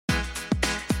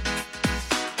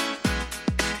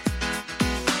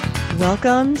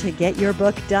Welcome to Get Your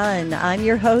Book Done. I'm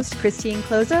your host, Christine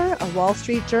Closer, a Wall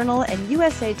Street Journal and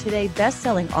USA Today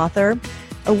best-selling author,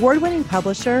 award-winning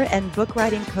publisher, and book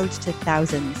writing coach to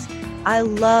thousands. I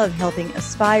love helping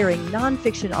aspiring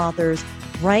nonfiction authors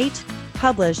write,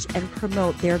 publish, and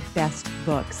promote their best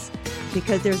books.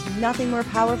 Because there's nothing more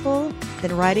powerful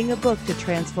than writing a book to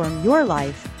transform your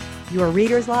life, your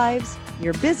readers' lives,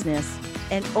 your business,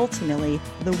 and ultimately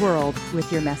the world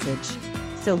with your message.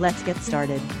 So let's get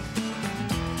started.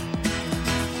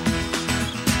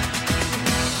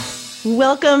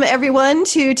 Welcome, everyone,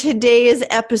 to today's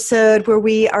episode where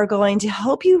we are going to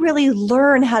help you really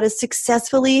learn how to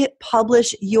successfully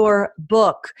publish your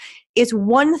book. It's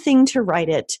one thing to write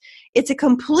it. It's a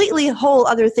completely whole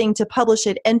other thing to publish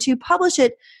it and to publish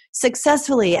it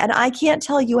successfully. And I can't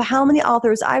tell you how many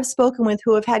authors I've spoken with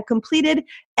who have had completed,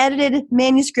 edited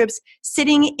manuscripts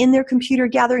sitting in their computer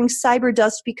gathering cyber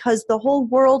dust because the whole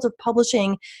world of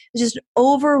publishing is just an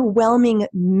overwhelming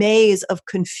maze of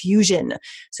confusion.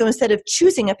 So instead of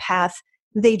choosing a path,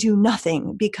 they do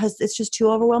nothing because it's just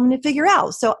too overwhelming to figure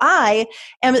out. So I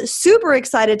am super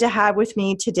excited to have with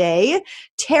me today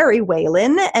Terry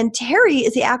Whalin. And Terry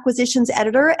is the acquisitions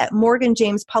editor at Morgan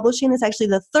James Publishing. It's actually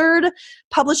the third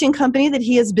publishing company that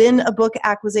he has been a book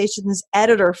acquisitions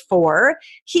editor for.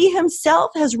 He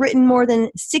himself has written more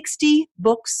than 60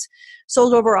 books,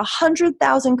 sold over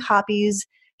 100,000 copies,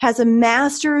 has a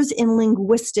master's in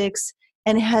linguistics,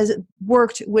 and has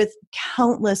worked with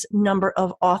countless number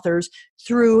of authors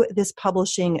through this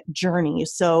publishing journey.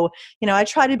 So, I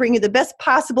try to bring you the best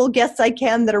possible guests I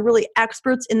can that are really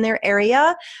experts in their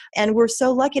area. And we're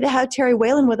so lucky to have Terry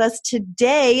Whalin with us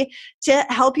today to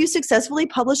help you successfully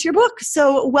publish your book.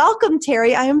 So welcome,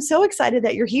 Terry. I am so excited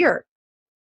that you're here.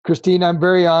 Christine, I'm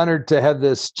very honored to have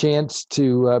this chance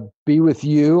to be with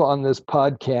you on this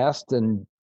podcast and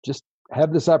just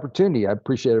have this opportunity. I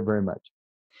appreciate it very much.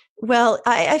 Well,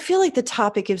 I feel like the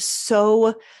topic is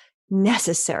so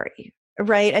necessary,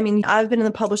 right? I mean, I've been in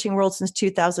the publishing world since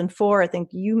 2004. I think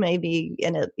you may be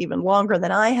in it even longer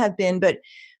than I have been, but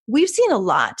we've seen a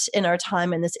lot in our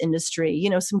time in this industry,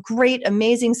 some great,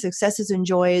 amazing successes and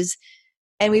joys.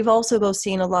 And we've also both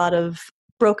seen a lot of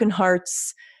broken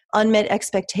hearts, unmet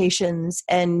expectations,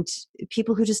 and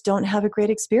people who just don't have a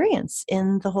great experience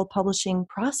in the whole publishing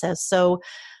process. So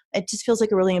it just feels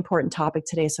like a really important topic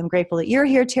today. So I'm grateful that you're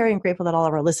here, Terry. I'm grateful that all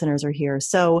of our listeners are here.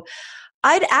 So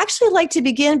I'd actually like to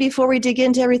begin, before we dig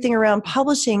into everything around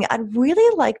publishing, I'd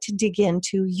really like to dig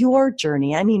into your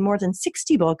journey. I mean, more than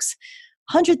 60 books,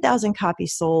 100,000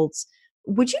 copies sold.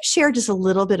 Would you share just a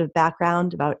little bit of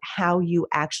background about how you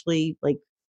actually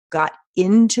got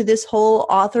into this whole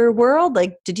author world?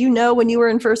 Did you know when you were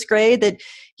in first grade that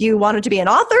you wanted to be an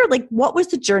author? What was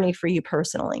the journey for you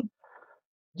personally?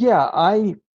 Yeah,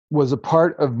 I was a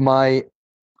part of my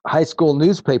high school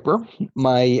newspaper.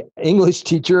 My English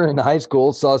teacher in high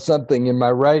school saw something in my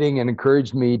writing and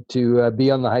encouraged me to be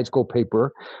on the high school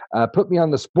paper, put me on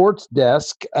the sports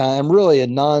desk. I'm really a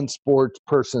non-sports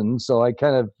person, so I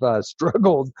kind of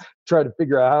struggled trying to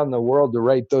figure out how in the world to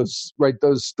write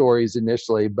those stories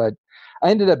initially. But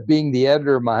I ended up being the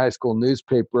editor of my high school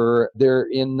newspaper there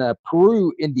in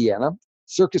Peru, Indiana,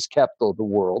 circus capital of the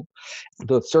world.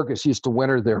 The circus used to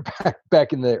winter there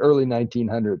back in the early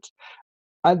 1900s.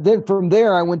 Then from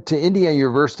there, I went to Indiana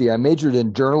University. I majored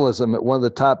in journalism at one of the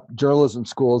top journalism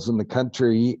schools in the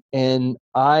country. And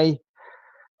I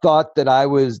thought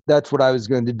that that's what I was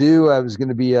going to do. I was going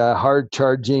to be a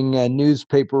hard-charging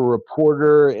newspaper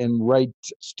reporter and write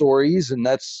stories. And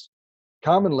that's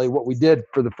commonly what we did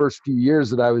for the first few years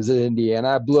that I was in Indiana.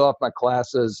 I blew off my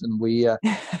classes and we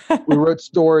wrote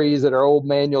stories at our old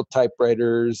manual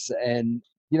typewriters and,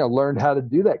 learned how to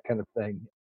do that kind of thing.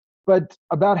 But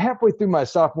about halfway through my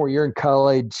sophomore year in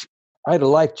college, I had a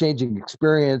life-changing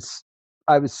experience.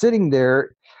 I was sitting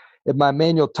there at my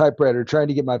manual typewriter trying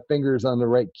to get my fingers on the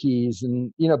right keys.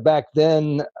 And, back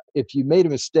then, if you made a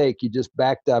mistake, you just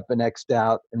backed up and X'd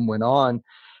out and went on.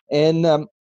 And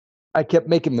I kept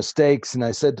making mistakes, and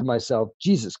I said to myself,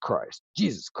 Jesus Christ,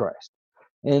 Jesus Christ.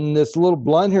 And this little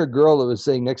blonde-haired girl that was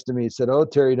sitting next to me said, "Oh,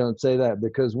 Terry, don't say that,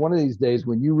 because one of these days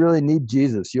when you really need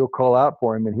Jesus, you'll call out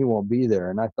for him and he won't be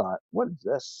there." And I thought, what is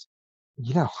this?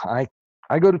 I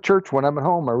go to church when I'm at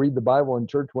home. I read the Bible in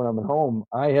church when I'm at home.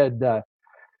 I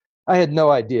had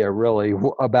no idea really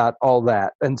about all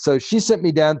that. And so she sent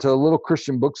me down to a little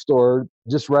Christian bookstore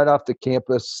just right off the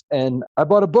campus. And I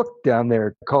bought a book down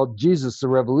there called Jesus the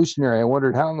Revolutionary. I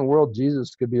wondered how in the world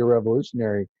Jesus could be a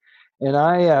revolutionary. And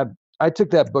I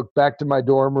took that book back to my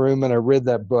dorm room and I read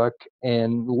that book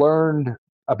and learned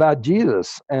about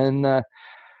Jesus and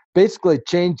basically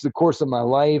changed the course of my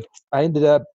life. I ended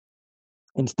up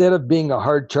instead of being a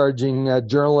hard-charging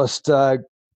journalist,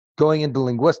 going into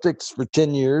linguistics for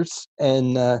 10 years.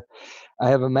 And I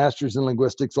have a master's in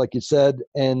linguistics, like you said,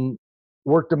 and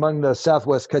worked among the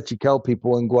Southwest Cachiquel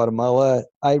people in Guatemala.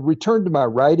 I returned to my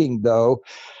writing, though,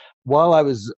 while I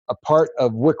was a part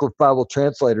of Wycliffe Bible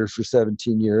Translators for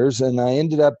 17 years. And I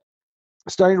ended up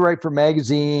starting to write for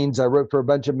magazines. I wrote for a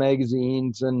bunch of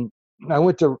magazines, and I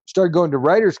started going to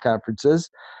writers'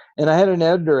 conferences. And I had an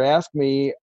editor ask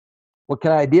me what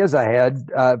kind of ideas I had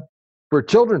for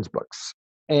children's books.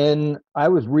 And I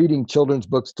was reading children's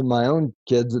books to my own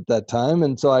kids at that time.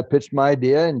 And so I pitched my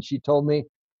idea, and she told me,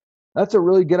 "That's a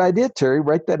really good idea, Terry.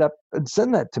 Write that up and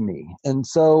send that to me." And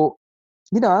so,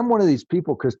 I'm one of these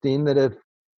people, Christine, that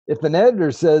if an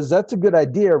editor says, "That's a good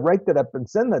idea, write that up and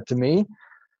send that to me,"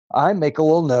 I make a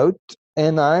little note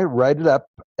and I write it up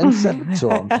and send it to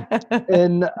them.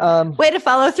 And way to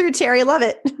follow through, Terry. Love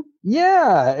it.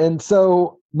 Yeah. And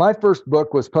so my first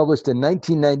book was published in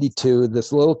 1992,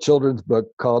 this little children's book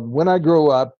called When I Grow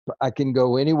Up, I Can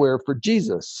Go Anywhere for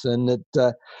Jesus. And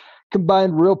it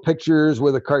combined real pictures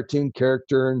with a cartoon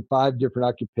character and 5 different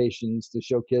occupations to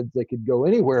show kids they could go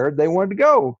anywhere they wanted to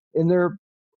go in their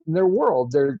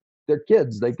world. They're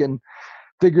kids. They can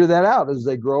figure that out as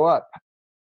they grow up.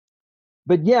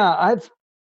 But yeah,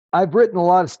 I've written a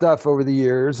lot of stuff over the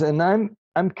years, and I'm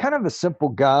kind of a simple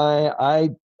guy.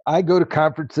 I go to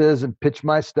conferences and pitch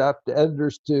my stuff to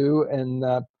editors too, and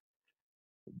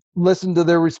listen to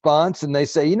their response, and they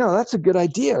say, "That's a good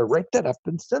idea. Write that up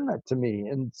and send that to me."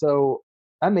 And so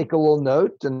I make a little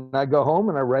note, and I go home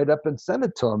and I write up and send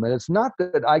it to them. And it's not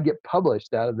that I get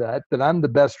published out of that I'm the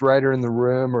best writer in the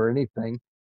room or anything,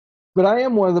 but I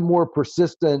am one of the more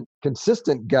persistent,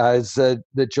 consistent guys that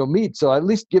you'll meet. So I at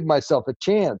least give myself a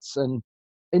chance. And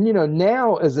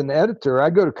now as an editor, I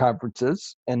go to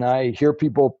conferences and I hear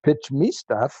people pitch me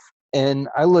stuff, and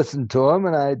I listen to them,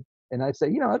 and I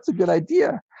say, "That's a good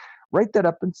idea. Write that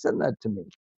up and send that to me."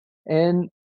 And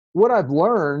what I've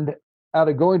learned out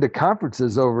of going to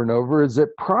conferences over and over is that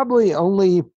probably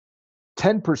only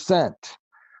 10%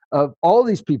 of all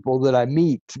these people that I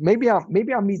meet, maybe I'll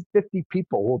meet 50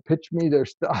 people who will pitch me their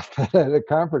stuff at a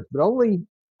conference, but only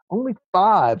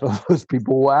 5 of those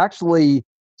people will actually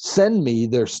send me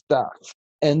their stuff.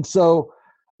 And so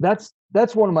that's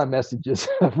one of my messages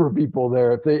for people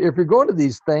there. If you're going to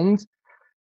these things,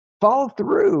 follow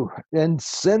through and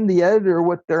send the editor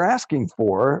what they're asking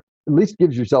for. At least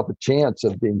gives yourself a chance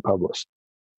of being published.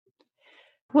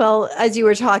 Well, as you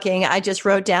were talking, I just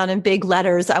wrote down in big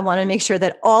letters, I want to make sure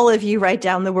that all of you write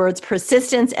down the words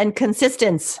persistence and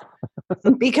consistence,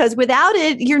 because without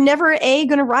it, you're never going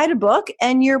to write a book,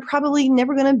 and you're probably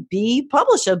never going to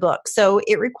publish a book. So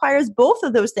it requires both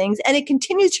of those things, and it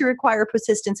continues to require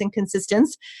persistence and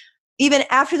consistency even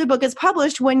after the book is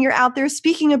published, when you're out there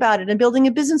speaking about it and building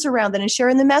a business around it and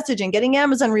sharing the message and getting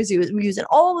Amazon reviews and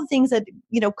all the things that,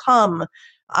 come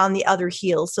on the other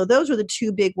heels. So those were the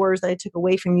 2 big words that I took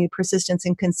away from you, persistence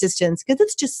and consistency, because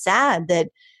it's just sad that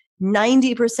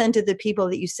 90% of the people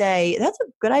that you say, "That's a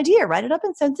good idea, write it up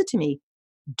and send it to me,"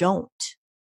 don't.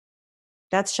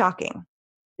 That's shocking.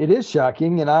 It is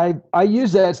shocking. And I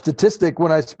use that statistic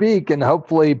when I speak, and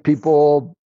hopefully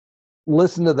people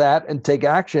listen to that and take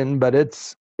action. But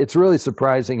it's really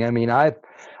surprising. I mean, I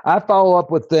follow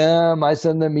up with them. I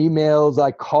send them emails.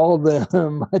 I call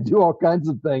them. I do all kinds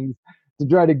of things to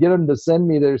try to get them to send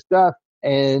me their stuff.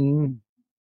 And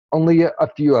only a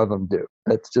few of them do.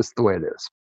 That's just the way it is.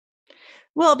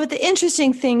 Well, but the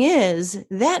interesting thing is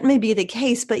that may be the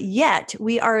case, but yet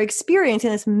we are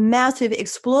experiencing this massive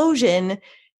explosion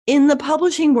in the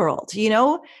publishing world,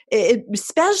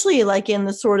 especially like in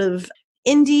the sort of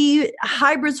indie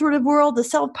hybrid sort of world, the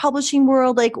self-publishing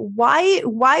world. Like,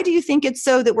 why do you think it's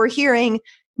so that we're hearing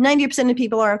 90% of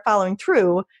people aren't following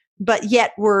through, but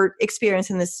yet we're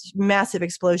experiencing this massive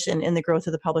explosion in the growth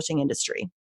of the publishing industry?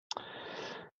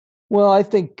 Well, I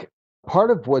think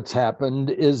part of what's happened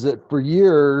is that for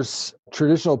years,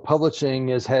 traditional publishing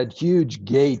has had huge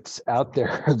gates out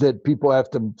there that people have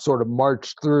to sort of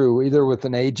march through, either with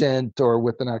an agent or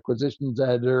with an acquisitions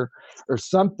editor or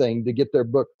something, to get their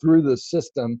book through the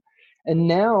system. And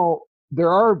now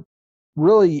there are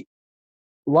really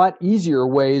a lot easier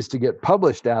ways to get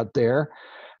published out there.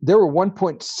 There were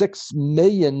 1.6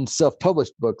 million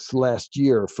self-published books last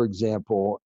year, for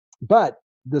example. But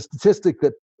the statistic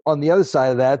that on the other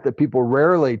side of that people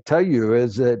rarely tell you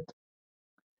is that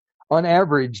on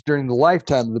average during the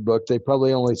lifetime of the book, they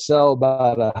probably only sell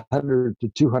about 100 to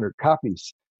 200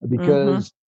 copies,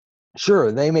 because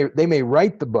sure, they may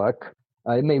write the book.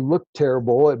 It may look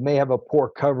terrible. It may have a poor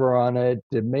cover on it.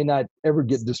 It may not ever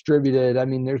get distributed. I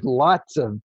mean, there's lots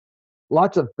of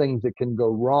lots of things that can go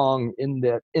wrong in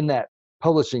that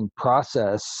publishing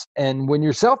process. And when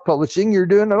you're self-publishing, you're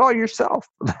doing it all yourself.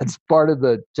 That's part of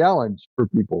the challenge for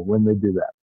people when they do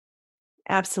that.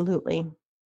 Absolutely.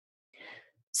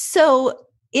 So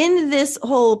in this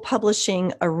whole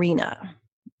publishing arena,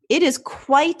 it is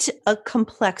quite a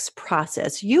complex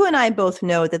process. You and I both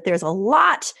know that there's a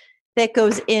lot that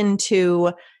goes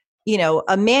into,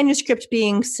 a manuscript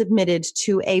being submitted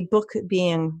to a book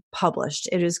being published.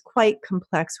 It is quite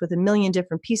complex with a million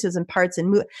different pieces and parts.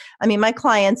 And my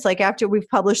clients, like after we've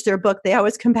published their book, they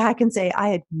always come back and say, I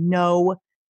had no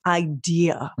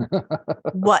idea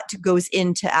what goes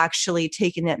into actually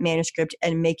taking that manuscript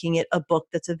and making it a book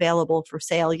that's available for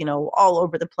sale, all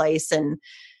over the place and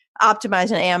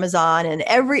optimized on Amazon and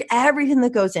everything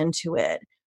that goes into it.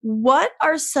 What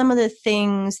are some of the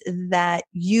things that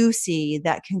you see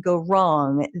that can go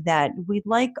wrong that we'd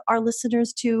like our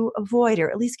listeners to avoid or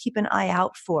at least keep an eye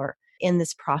out for in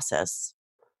this process?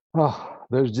 Oh,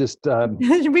 there's just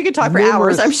we could talk for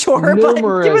hours, I'm sure, but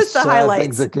give us the highlights.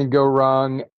 Things that can go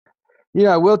wrong.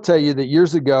 I will tell you that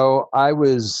years ago, I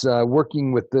was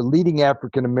working with the leading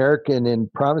African American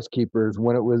in Promise Keepers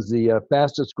when it was the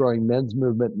fastest growing men's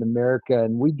movement in America,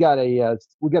 and we got a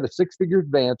 6-figure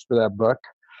advance for that book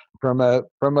from a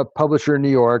publisher in New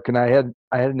York, and I had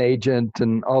an agent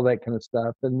and all that kind of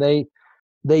stuff, and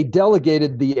they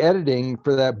delegated the editing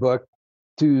for that book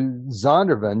to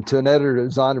Zondervan, to an editor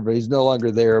at Zondervan. He's no longer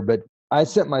there, but I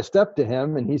sent my stuff to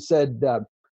him, and he said.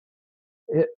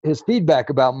 His feedback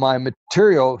about my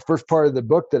material, first part of the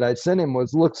book that I sent him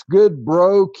was, looks good,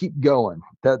 bro, keep going.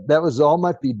 That was all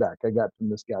my feedback I got from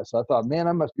this guy. So I thought, man,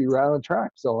 I must be right on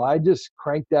track. So I just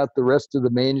cranked out the rest of the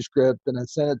manuscript and I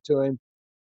sent it to him.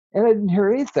 And I didn't hear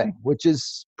anything, which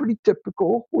is pretty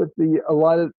typical with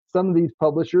some of these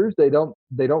publishers. They don't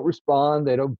respond.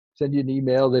 They don't send you an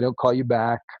email. They don't call you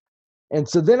back. And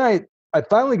so then I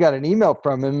finally got an email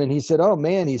from him and he said, oh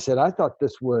man, I thought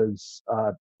this was,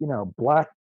 black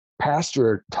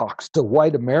pastor talks to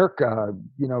white America,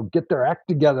 get their act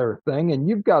together thing. And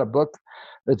you've got a book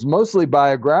that's mostly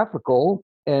biographical.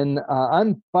 And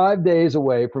I'm 5 days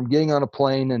away from getting on a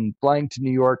plane and flying to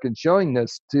New York and showing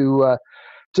this to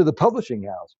the publishing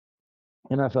house.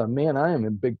 And I thought, man, I am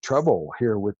in big trouble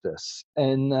here with this.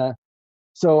 And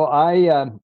so I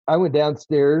went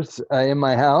downstairs in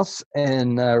my house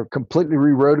and completely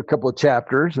rewrote a couple of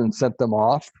chapters and sent them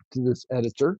off to this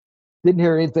editor. Didn't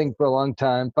hear anything for a long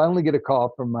time. Finally get a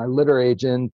call from my literary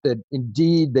agent that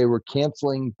indeed they were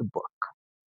canceling the book.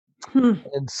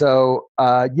 And so,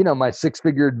 my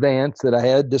 6-figure advance that I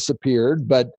had disappeared,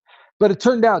 but it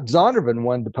turned out Zondervan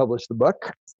wanted to publish the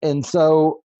book. And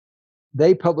so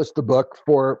they published the book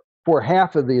for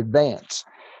half of the advance.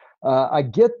 I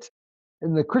get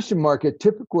in the Christian market,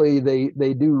 typically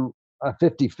they do a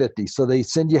 50-50. So they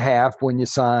send you half when you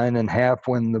sign and half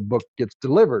when the book gets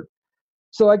delivered.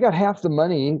 So I got half the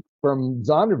money from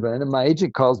Zondervan, and my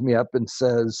agent calls me up and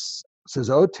says,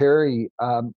 oh, Terry,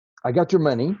 I got your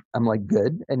money. I'm like,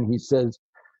 good. And he says,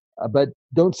 but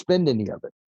don't spend any of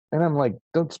it. And I'm like,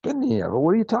 don't spend any of it.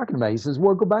 What are you talking about? He says,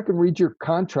 well, go back and read your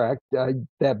contract.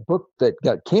 That book that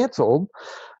got canceled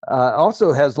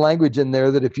also has language in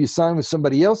there that if you sign with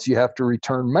somebody else, you have to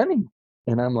return money.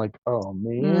 And I'm like, oh,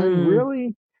 man,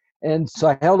 really? And so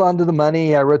I held on to the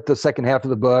money. I wrote the second half of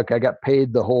the book. I got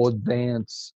paid the whole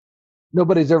advance.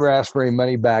 Nobody's ever asked for any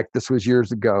money back. This was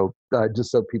years ago, just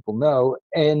so people know.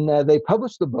 And they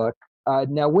published the book.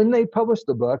 Now, when they published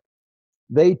the book,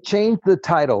 they changed the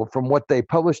title from what they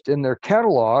published in their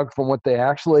catalog, from what they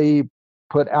actually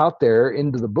put out there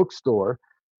into the bookstore.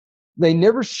 They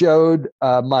never showed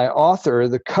my author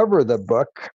the cover of the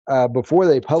book before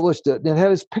they published it. It had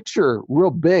his picture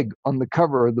real big on the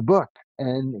cover of the book.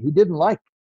 And he didn't like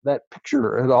that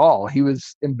picture at all. He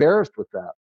was embarrassed with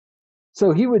that.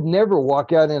 So he would never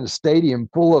walk out in a stadium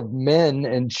full of men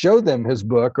and show them his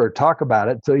book or talk about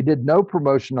it. So he did no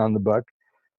promotion on the book.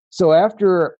 So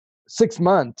after 6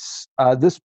 months,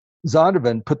 this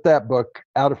Zondervan put that book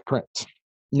out of print.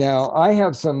 Now, I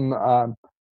have some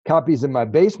copies in my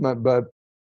basement, but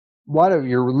a lot of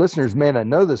your listeners may not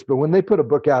know this, but when they put a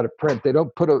book out of print, they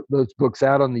don't put those books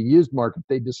out on the used market.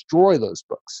 They destroy those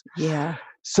books. Yeah.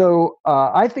 So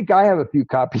I think I have a few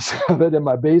copies of it in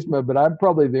my basement, but I'm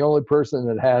probably the only person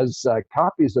that has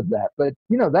copies of that. But,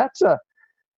 that's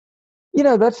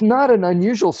not an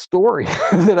unusual story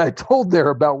that I told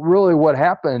there about really what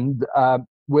happened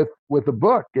with the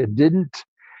book. It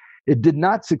did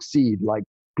not succeed like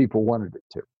people wanted it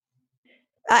to.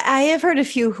 I have heard a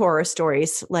few horror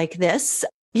stories like this.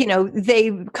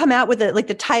 They come out with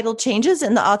the title changes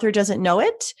and the author doesn't know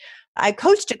it, I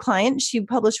coached a client. She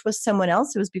published with someone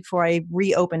else. It was before I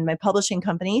reopened my publishing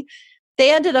company.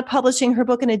 They ended up publishing her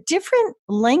book in a different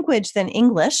language than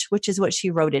English, which is what she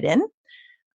wrote it in.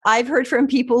 I've heard from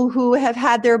people who have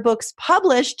had their books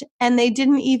published and they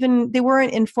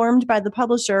weren't informed by the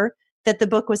publisher that the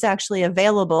book was actually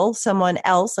available. Someone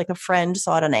else, like a friend,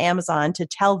 saw it on Amazon to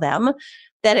tell them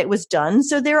that it was done.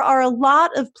 So there are a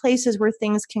lot of places where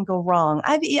things can go wrong.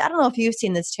 I don't know if you've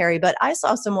seen this, Terry, but I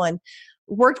saw someone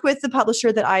worked with the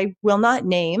publisher that I will not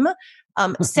name,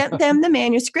 sent them the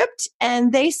manuscript,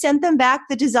 and they sent them back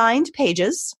the designed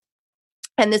pages.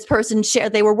 And this person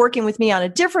shared, they were working with me on a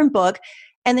different book,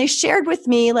 and they shared with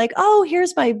me like, oh,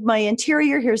 here's my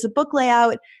interior, here's the book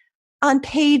layout. On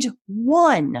page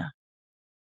 1,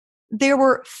 there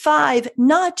were 5,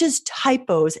 not just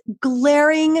typos,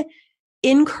 glaring,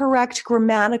 incorrect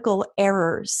grammatical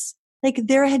errors. Like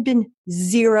there had been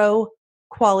 0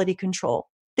 quality control.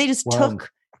 They just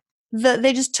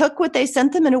took what they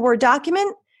sent them in a Word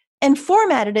document and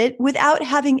formatted it without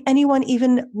having anyone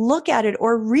even look at it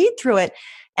or read through it.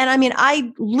 And I mean,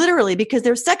 I literally, because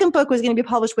their second book was going to be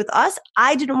published with us,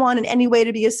 I didn't want in any way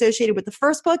to be associated with the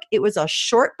first book. It was a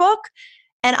short book,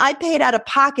 and I paid out of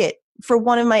pocket for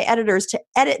one of my editors to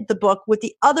edit the book with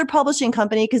the other publishing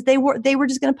company because they were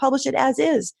just going to publish it as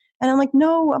is. And I'm like,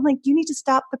 no, you need to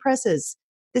stop the presses.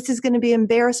 This is going to be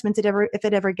embarrassment if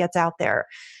it ever gets out there.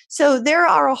 So there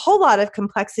are a whole lot of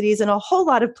complexities and a whole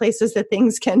lot of places that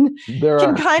things can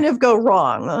kind of go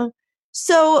wrong.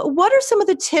 So what are some of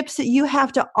the tips that you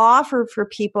have to offer for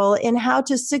people in how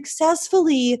to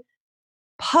successfully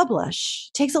publish?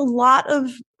 It takes a lot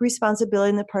of responsibility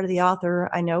on the part of the author.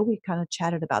 I know we kind of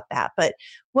chatted about that, but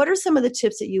what are some of the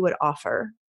tips that you would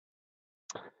offer?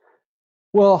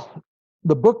 Well,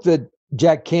 the book that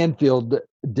Jack Canfield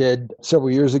did several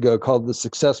years ago called The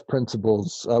Success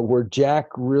Principles, where Jack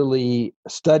really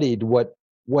studied what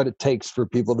it takes for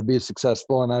people to be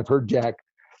successful. And I've heard Jack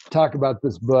talk about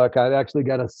this book. I've actually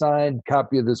got a signed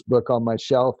copy of this book on my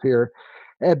shelf here.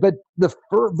 But the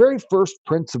very first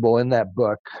principle in that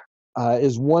book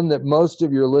is one that most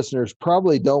of your listeners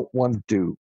probably don't want to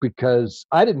do, because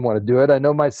I didn't want to do it. I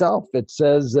know myself. It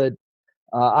says that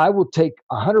I will take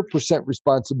 100%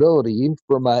 responsibility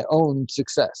for my own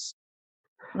success.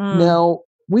 Now,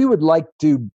 we would like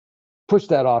to push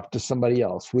that off to somebody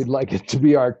else. We'd like it to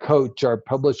be our coach, our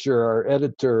publisher, our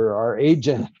editor, our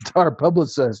agent, our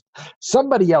publicist,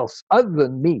 somebody else other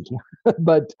than me.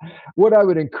 But what I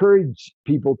would encourage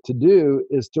people to do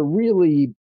is to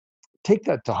really take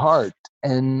that to heart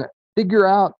and figure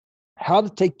out how to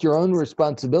take your own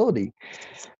responsibility,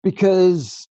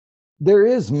 because there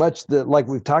is much that, like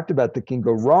we've talked about, that can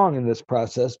go wrong in this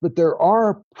process, but there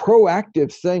are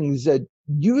proactive things that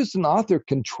you as an author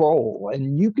control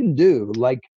and you can do.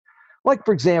 Like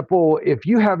for example, if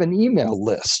you have an email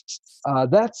list,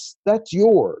 that's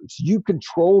yours. You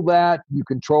control that. You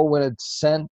control when it's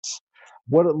sent,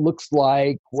 what it looks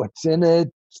like, what's in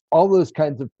it, all those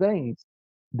kinds of things.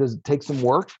 Does it take some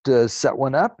work to set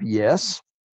one up? Yes.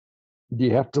 Do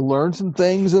you have to learn some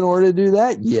things in order to do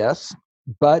that? Yes.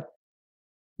 But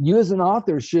you as an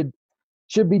author should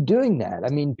be doing that. I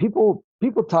mean, people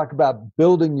talk about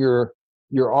building your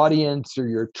audience or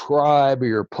your tribe or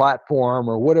your platform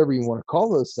or whatever you want to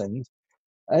call those things.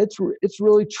 It's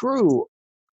really true.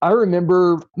 I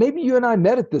remember maybe you and I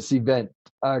met at this event,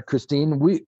 Christine.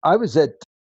 I was at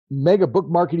Mega Book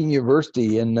Marketing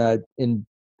University in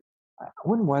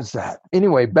when was that?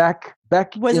 Anyway, back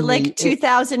was it like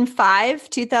 2005,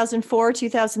 2004,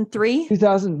 2003?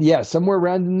 2000, yeah, somewhere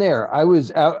around in there. I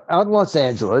was out in Los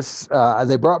Angeles.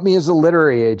 They brought me as a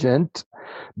literary agent.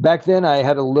 Back then, I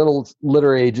had a little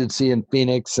literary agency in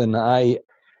Phoenix, and I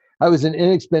was an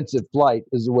inexpensive flight,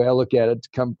 is the way I look at it, to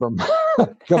come from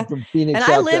Phoenix. And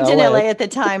I lived in LA at the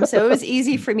time, so it was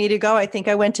easy for me to go. I think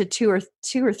I went to two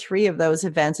or three of those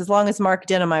events. As long as Mark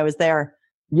Denham, I was there.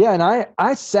 Yeah, and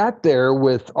I sat there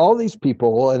with all these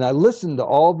people, and I listened to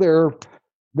all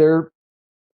their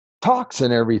talks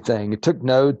and everything. I took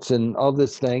notes and all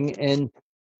this thing, and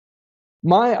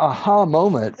my aha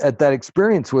moment at that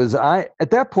experience was at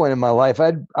that point in my life,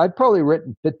 I'd probably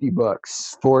written 50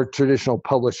 books for traditional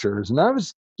publishers, and I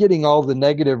was getting all the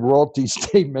negative royalty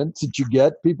statements that you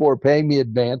get. People were paying me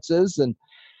advances, and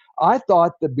I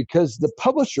thought that because the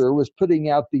publisher was putting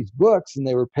out these books and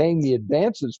they were paying me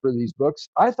advances for these books,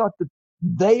 I thought that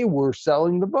they were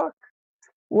selling the book.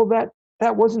 Well,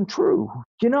 that wasn't true.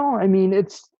 I mean,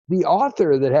 it's the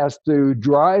author that has to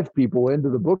drive people into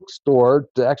the bookstore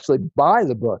to actually buy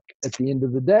the book at the end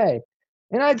of the day.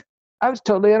 And I was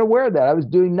totally unaware of that. I was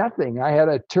doing nothing. I had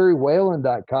a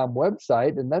terrywhalin.com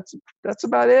website, and that's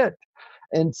about it.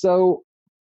 And so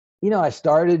I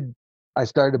started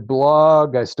a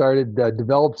blog. I started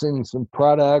developing some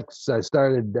products. I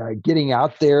started getting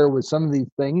out there with some of these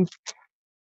things,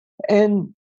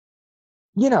 and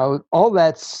all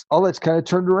that's kind of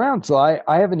turned around. So I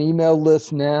have an email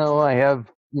list now. I have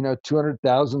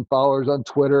 200,000 followers on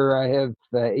Twitter. I have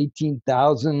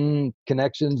 18,000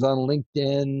 connections on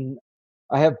LinkedIn.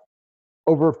 I have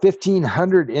over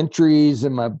 1,500 entries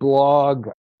in my blog.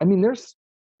 I mean,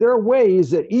 there are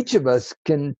ways that each of us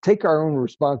can take our own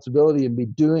responsibility and be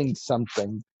doing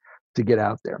something to get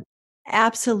out there.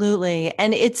 Absolutely.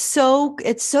 And it's so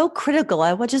critical.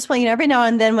 I just want, every now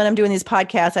and then when I'm doing these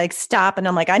podcasts, I stop and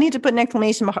I'm like, I need to put an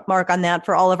exclamation mark on that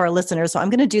for all of our listeners. So I'm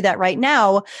going to do that right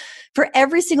now for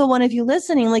every single one of you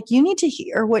listening. Like, you need to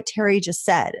hear what Terry just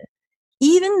said.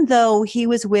 Even though he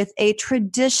was with a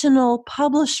traditional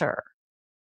publisher,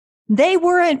 they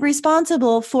weren't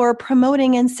responsible for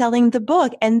promoting and selling the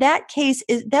book. And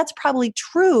that's probably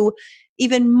true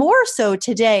even more so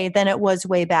today than it was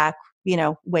way back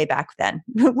then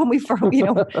when we're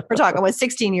talking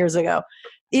 16 years ago.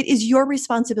 It is your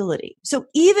responsibility. So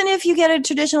even if you get a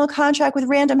traditional contract with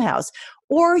Random House,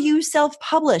 or you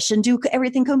self-publish and do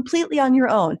everything completely on your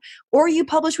own, or you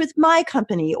publish with my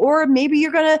company, or maybe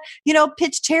you're going to,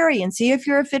 pitch Terry and see if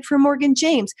you're a fit for Morgan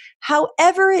James.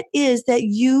 However it is that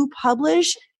you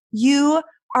publish, you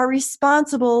are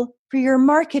responsible for your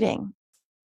marketing.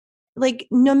 Like,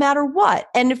 no matter what.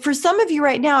 And for some of you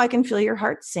right now, I can feel your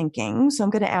heart sinking. So I'm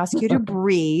going to ask you to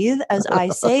breathe as I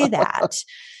say that.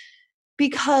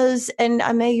 Because, and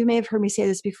you may have heard me say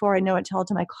this before, I know I tell it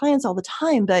to my clients all the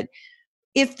time, but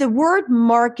if the word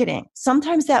marketing,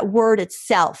 sometimes that word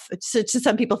itself, to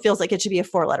some people feels like it should be a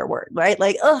 4-letter word, right?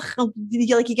 Like, you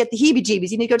get the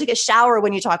heebie-jeebies. You need to go take a shower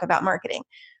when you talk about marketing.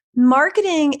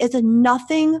 Marketing is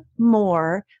nothing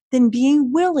more than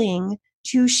being willing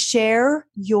to share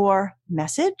your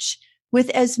message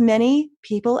with as many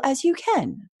people as you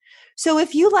can. So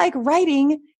if you like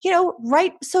writing,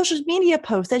 write social media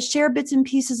posts that share bits and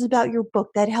pieces about your book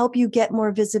that help you get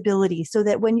more visibility so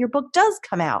that when your book does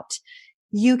come out,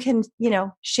 you can,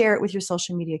 share it with your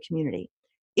social media community.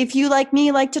 If you, like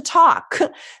me, like to talk,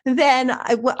 then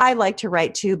I like to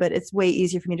write too, but it's way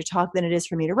easier for me to talk than it is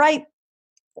for me to write.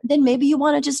 Then maybe you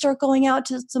want to just start going out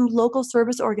to some local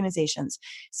service organizations.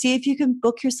 See if you can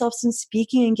book yourself some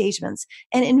speaking engagements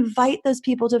and invite those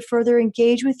people to further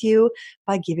engage with you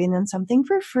by giving them something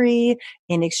for free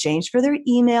in exchange for their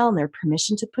email and their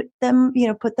permission to put them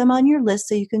on your list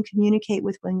so you can communicate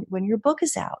with when your book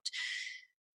is out.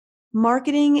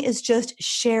 Marketing is just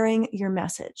sharing your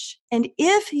message. And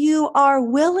if you are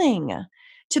willing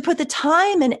to put the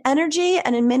time and energy,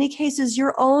 and in many cases,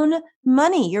 your own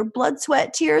money, your blood,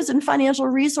 sweat, tears, and financial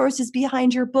resources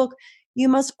behind your book, you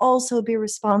must also be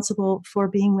responsible for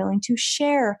being willing to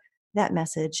share that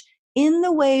message in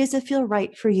the ways that feel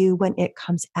right for you when it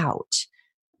comes out.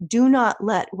 Do not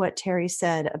let what Terry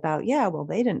said about,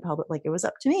 they didn't publish, like it was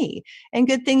up to me. And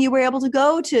good thing you were able to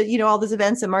go to, all those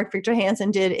events that Mark Victor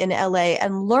Hansen did in LA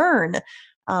and learn.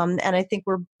 And I think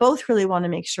we're both really want to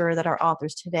make sure that our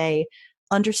authors today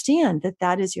understand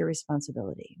that is your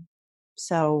responsibility.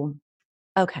 So,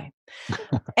 okay.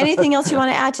 Anything else you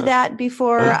want to add to that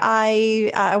before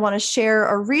I want to share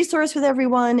a resource with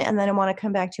everyone, and then I want to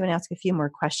come back to you and ask a few more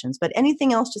questions. But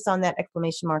anything else just on that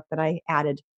exclamation mark that I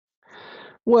added?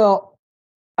 Well,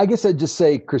 I guess I'd just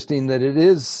say, Christine, that it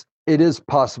is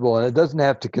possible, and it doesn't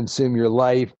have to consume your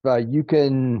life. You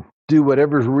can do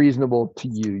whatever's reasonable to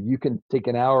you. You can take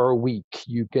an hour a week.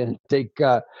 You can take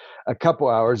a couple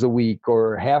hours a week,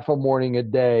 or half a morning a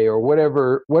day, or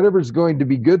whatever's going to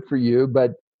be good for you.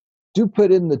 But do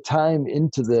put in the time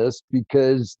into this,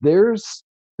 because there's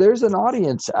an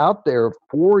audience out there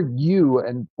for you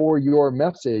and for your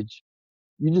message.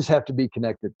 You just have to be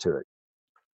connected to it.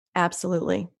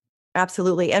 Absolutely.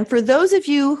 Absolutely. And for those of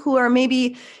you who are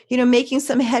maybe, making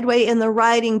some headway in the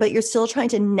writing, but you're still trying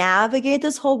to navigate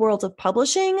this whole world of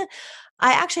publishing,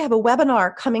 I actually have a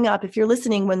webinar coming up. If you're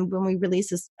listening when we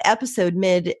release this episode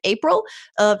mid-April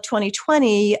of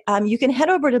 2020, you can head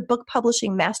over to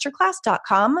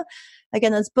bookpublishingmasterclass.com.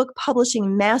 Again, that's Book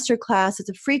Publishing Masterclass. It's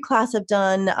a free class I've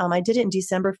done. I did it in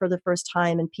December for the first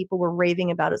time, and people were raving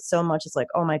about it so much. It's like,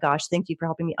 oh my gosh, thank you for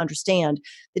helping me understand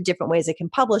the different ways I can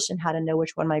publish and how to know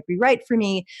which one might be right for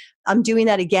me. I'm doing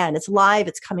that again. It's live.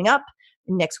 It's coming up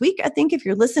next week, I think, if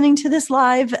you're listening to this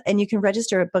live, and you can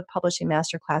register at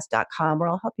bookpublishingmasterclass.com, where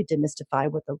I'll help you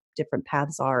demystify what the different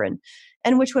paths are and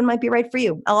which one might be right for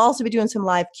you. I'll also be doing some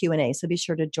live Q&A, so be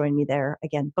sure to join me there.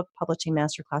 Again,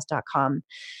 bookpublishingmasterclass.com.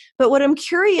 But what I'm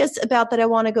curious about that I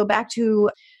want to go back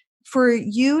to, for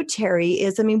you, Terry,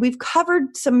 is, I mean, we've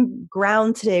covered some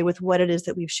ground today with what it is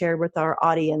that we've shared with our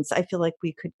audience. I feel like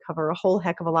we could cover a whole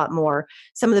heck of a lot more.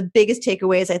 Some of the biggest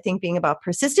takeaways, I think, being about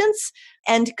persistence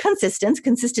and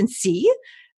consistency,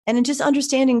 and in just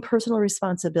understanding personal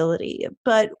responsibility.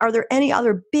 But are there any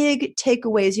other big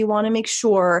takeaways you want to make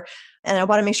sure? And I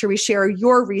want to make sure we share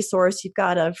your resource. You've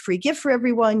got a free gift for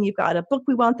everyone. You've got a book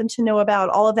we want them to know about.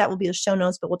 All of that will be the show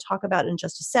notes, but we'll talk about it in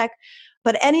just a sec.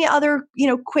 But any other,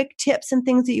 quick tips and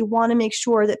things that you want to make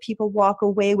sure that people walk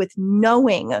away with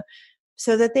knowing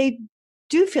so that they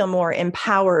do feel more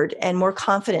empowered and more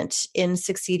confident in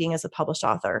succeeding as a published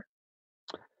author?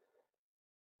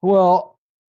 Well,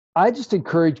 I just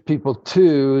encourage people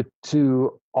to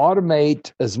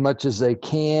automate as much as they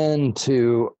can,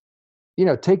 to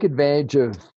take advantage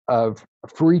of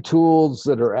free tools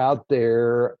that are out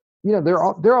there. They're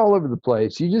all over the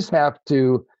place. You just have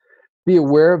to be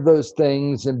aware of those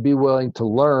things and be willing to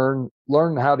learn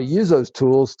how to use those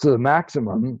tools to the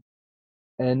maximum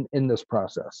and in this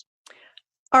process.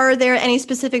 Are there any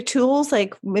specific tools,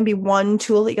 like maybe one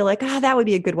tool that you're like, that would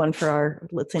be a good one for our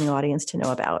listening audience to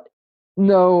know about?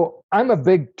 No, I'm a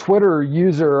big Twitter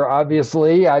user,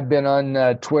 obviously. I've been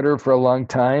on Twitter for a long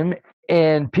time,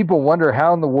 and people wonder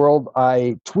how in the world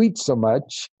I tweet so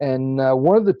much. And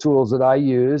one of the tools that I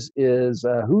use is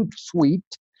Hootsuite.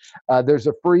 There's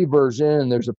a free version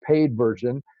and there's a paid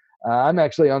version. I'm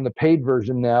actually on the paid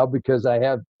version now because I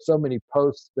have so many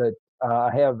posts that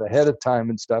I have ahead of time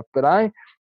and stuff. But I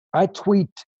tweet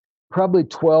probably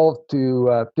 12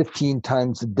 to 15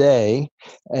 times a day.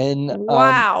 And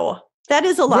wow, that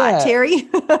is a lot, Terry.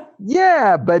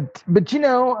 Yeah, but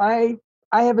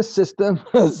I have a system,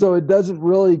 so it doesn't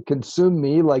really consume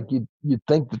me like you'd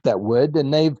think that would.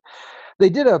 And they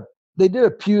did a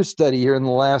Pew study here in the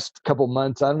last couple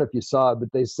months. I don't know if you saw it,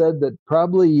 but they said that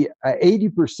probably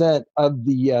 80% of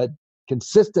the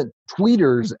consistent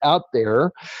tweeters out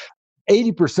there,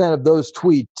 80% of those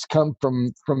tweets come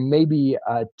from maybe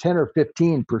 10 or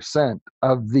 15%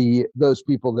 of those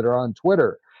people that are on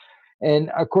Twitter.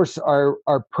 And of course,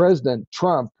 our president,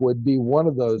 Trump, would be one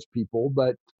of those people.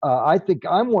 But I think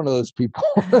I'm one of those people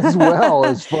as well,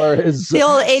 as far as the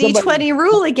old 80-20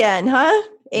 rule again, huh?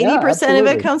 80% of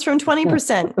it comes from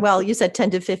 20%. Well, you said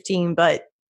 10 to 15, but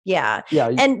yeah.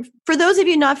 And for those of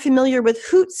you not familiar with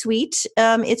Hootsuite,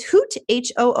 it's Hoot,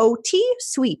 H-O-O-T,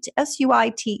 Suite,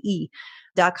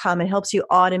 SUITE.com. It helps you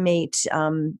automate,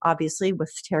 obviously,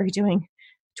 with Terry doing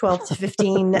 12 to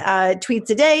 15 tweets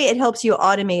a day. It helps you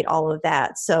automate all of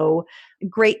that. So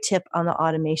great tip on the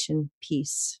automation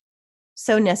piece.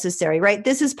 So necessary, right?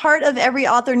 This is part of every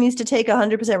author needs to take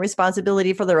 100%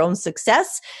 responsibility for their own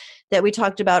success that we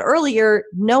talked about earlier.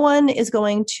 No one is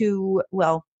going to,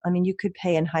 you could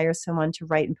pay and hire someone to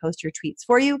write and post your tweets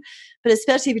for you, but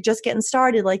especially if you're just getting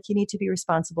started, you need to be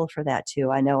responsible for that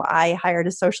too. I know I hired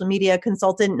a social media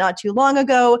consultant not too long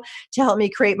ago to help me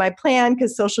create my plan,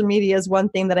 because social media is one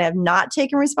thing that I have not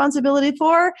taken responsibility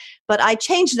for, but I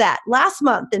changed that last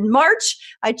month in March.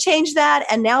 I changed that,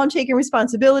 and now I'm taking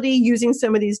responsibility using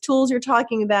some of these tools you're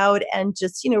talking about, and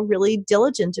just, really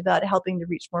diligent about helping to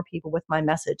reach more people with my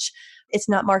message. It's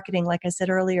not marketing, like I said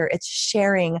earlier, it's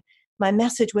sharing my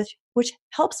message which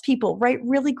helps people write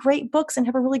really great books and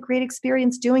have a really great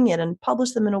experience doing it and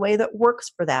publish them in a way that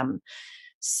works for them.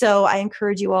 So I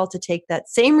encourage you all to take that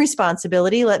same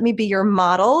responsibility. Let me be your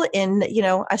model.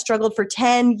 I struggled for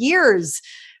 10 years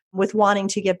with wanting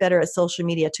to get better at social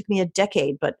media. It took me a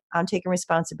decade, but I'm taking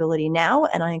responsibility now.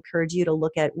 And I encourage you to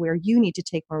look at where you need to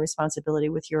take more responsibility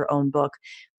with your own book.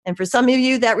 And for some of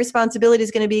you, that responsibility is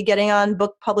going to be getting on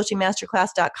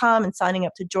bookpublishingmasterclass.com and signing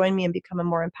up to join me and become a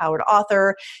more empowered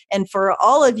author. And for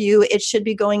all of you, it should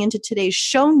be going into today's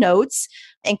show notes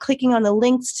and clicking on the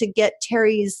links to get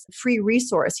Terry's free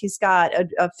resource. He's got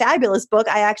a fabulous book.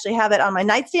 I actually have it on my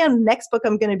nightstand. Next book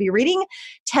I'm going to be reading,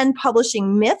 10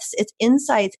 Publishing Myths. It's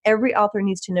insights every author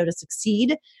needs to know to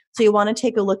succeed. So you want to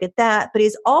take a look at that. But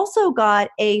he's also got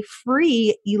a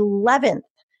free 11th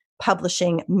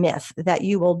publishing myth that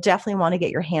you will definitely want to get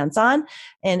your hands on.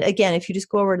 And again, if you just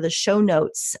go over to the show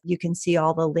notes, you can see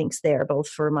all the links there, both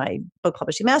for my book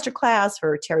publishing masterclass,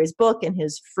 for Terry's book, and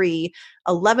his free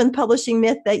 11th publishing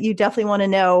myth that you definitely want to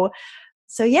know.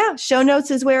 So yeah, show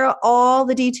notes is where all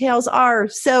the details are.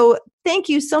 So thank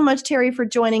you so much, Terry, for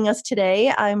joining us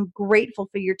today. I'm grateful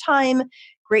for your time,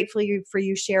 grateful for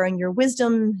you sharing your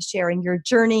wisdom, sharing your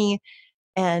journey,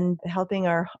 and helping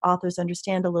our authors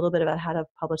understand a little bit about how to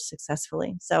publish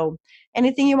successfully. So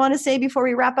anything you want to say before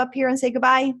we wrap up here and say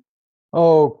goodbye?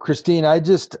 Oh, Christine, I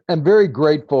just am very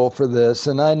grateful for this.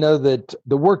 And I know that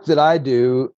the work that I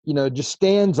do, just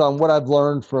stands on what I've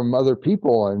learned from other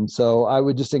people. And so I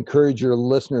would just encourage your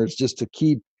listeners just to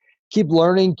keep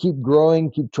learning, keep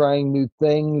growing, keep trying new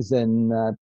things, and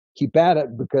keep at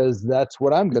it, because that's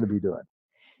what I'm going to be doing.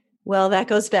 Well, that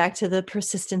goes back to the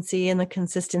persistency and the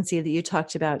consistency that you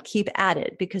talked about. Keep at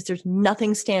it, because there's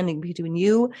nothing standing between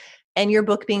you and your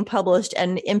book being published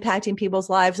and impacting people's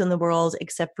lives in the world,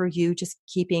 except for you just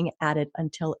keeping at it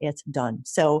until it's done.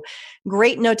 So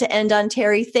great note to end on,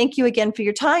 Terry. Thank you again for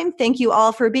your time. Thank you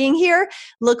all for being here.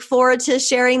 Look forward to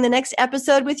sharing the next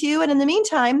episode with you. And in the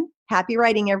meantime, happy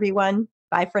writing, everyone.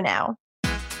 Bye for now.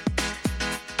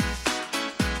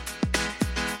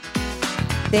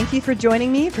 Thank you for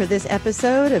joining me for this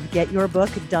episode of Get Your Book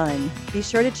Done. Be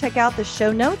sure to check out the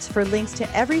show notes for links to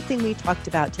everything we talked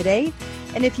about today.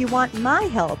 And if you want my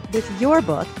help with your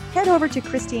book, head over to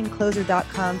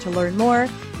christinecloser.com to learn more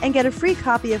and get a free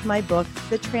copy of my book,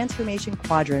 The Transformation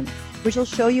Quadrant, which will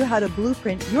show you how to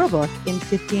blueprint your book in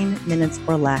 15 minutes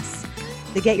or less.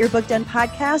 The Get Your Book Done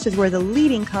podcast is where the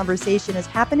leading conversation is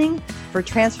happening for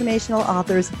transformational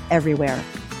authors everywhere.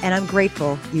 And I'm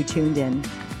grateful you tuned in.